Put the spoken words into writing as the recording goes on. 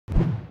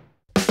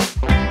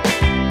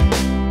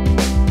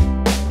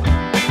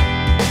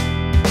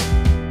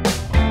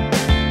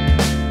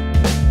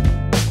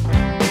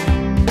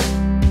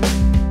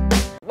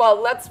Well,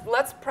 let's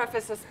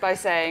preface this by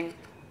saying,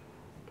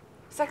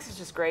 sex is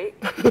just great.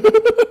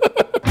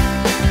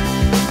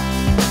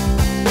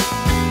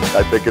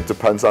 I think it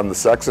depends on the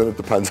sex and it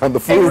depends on the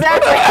food.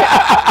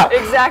 Exactly.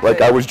 Exactly.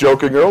 Like I was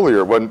joking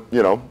earlier, when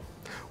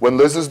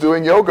Liz is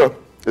doing yoga,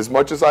 as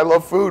much as I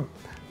love food,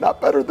 not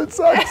better than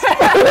sex.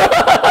 Yep.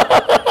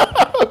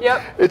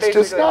 It's basically.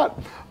 just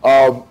not.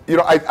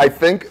 I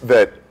think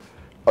that,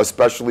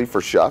 especially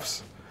for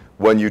chefs,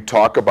 when you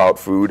talk about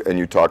food and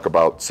you talk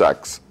about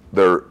sex,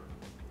 there are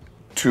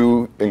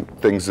two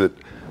things that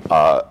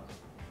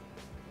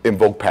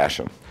invoke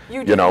passion.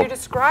 You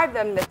describe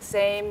them the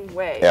same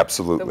way.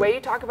 Absolutely. The way you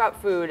talk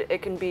about food, you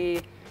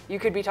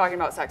could be talking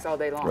about sex all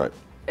day long. Right.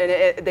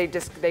 And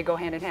they go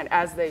hand in hand,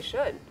 as they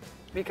should.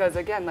 Because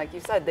again, like you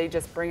said, they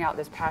just bring out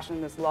this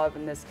passion, this love,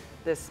 and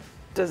this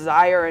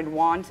desire and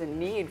want and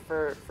need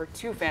for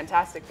two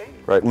fantastic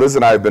things. Right. Liz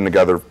and I have been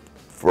together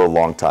for a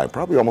long time,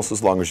 probably almost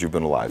as long as you've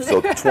been alive.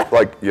 So,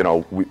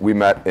 we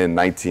met in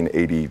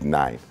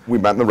 1989. We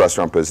met in the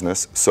restaurant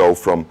business. So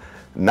from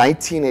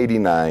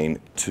 1989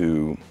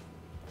 to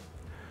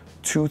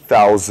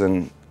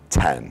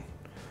 2010,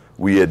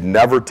 we had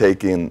never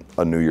taken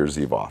a New Year's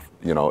Eve off.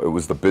 It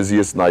was the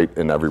busiest night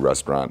in every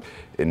restaurant.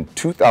 In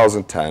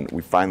 2010,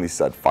 we finally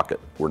said, fuck it.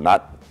 We're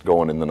not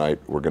going in the night.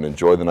 We're going to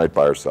enjoy the night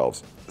by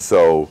ourselves.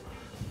 So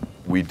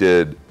we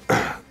did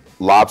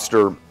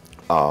lobster,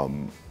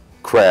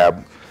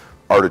 crab,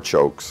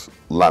 artichokes,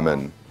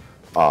 lemon,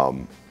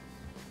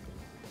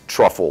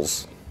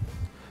 truffles,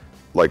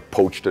 like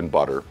poached in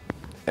butter.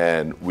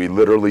 And we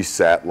literally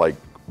sat like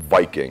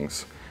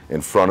Vikings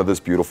in front of this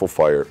beautiful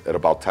fire at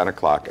about 10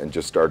 o'clock and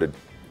just started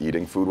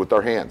eating food with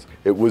our hands.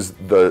 It was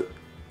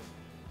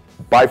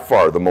by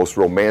far the most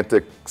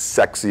romantic,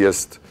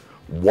 sexiest,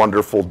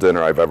 wonderful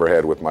dinner I've ever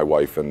had with my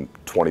wife in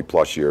 20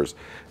 plus years.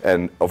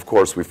 And of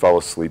course we fell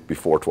asleep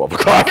before 12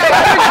 o'clock.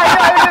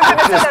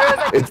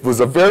 It was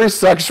a very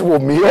sexual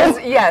meal.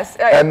 Yes.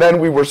 And then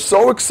we were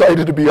so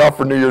excited to be out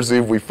for New Year's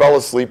Eve, we fell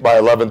asleep by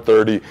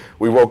 11:30.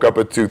 We woke up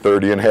at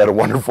 2:30 and had a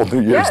wonderful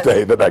New Year's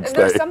Day the next day.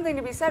 There's something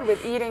to be said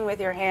with eating with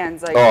your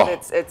hands. Like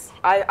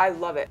I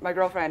love it. My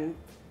girlfriend,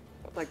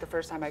 like the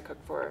first time I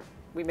cooked for her,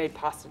 we made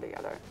pasta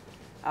together.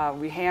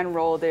 We hand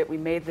rolled it, we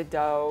made the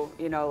dough,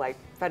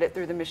 fed it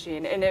through the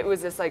machine, and it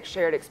was this like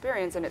shared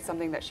experience, and it's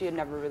something that she had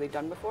never really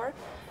done before,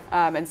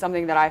 and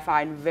something that I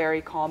find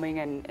very calming,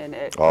 and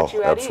it puts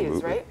you at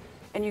ease, right?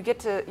 And you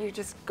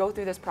just go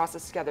through this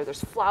process together.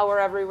 There's flour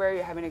everywhere,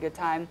 you're having a good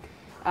time,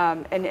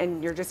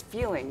 and you're just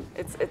feeling,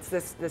 it's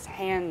this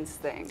hands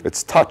thing.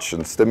 It's touch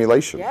and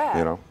stimulation,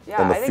 Yeah,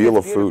 and the feel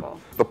of food.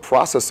 The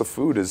process of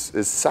food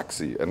is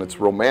sexy and it's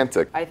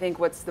romantic. I think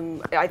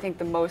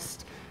the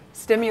most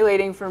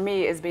stimulating for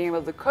me is being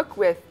able to cook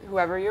with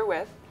whoever you're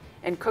with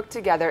and cook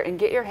together and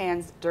get your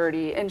hands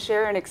dirty and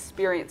share an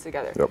experience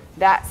together. Yep.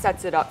 That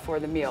sets it up for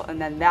the meal,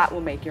 and then that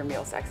will make your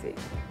meal sexy.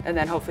 And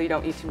then hopefully you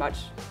don't eat too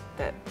much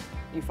that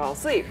you fall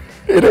asleep.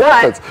 It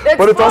happens,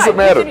 but it doesn't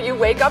matter. You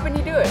wake up and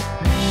you do it.